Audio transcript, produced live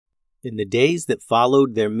In the days that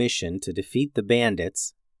followed their mission to defeat the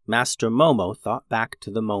bandits, Master Momo thought back to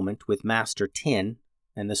the moment with Master Tin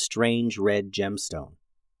and the strange red gemstone.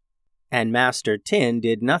 And Master Tin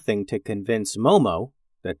did nothing to convince Momo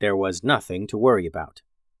that there was nothing to worry about.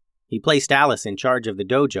 He placed Alice in charge of the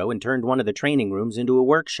dojo and turned one of the training rooms into a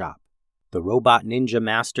workshop. The robot ninja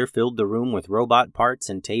master filled the room with robot parts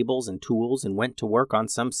and tables and tools and went to work on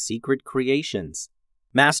some secret creations.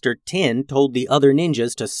 Master Tin told the other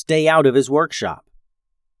ninjas to stay out of his workshop.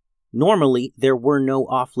 Normally, there were no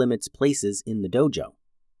off-limits places in the dojo.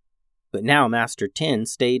 But now Master Tin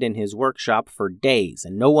stayed in his workshop for days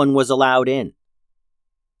and no one was allowed in.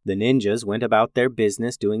 The ninjas went about their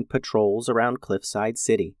business doing patrols around Cliffside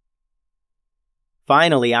City.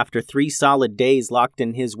 Finally, after 3 solid days locked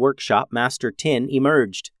in his workshop, Master Tin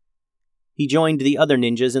emerged. He joined the other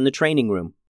ninjas in the training room.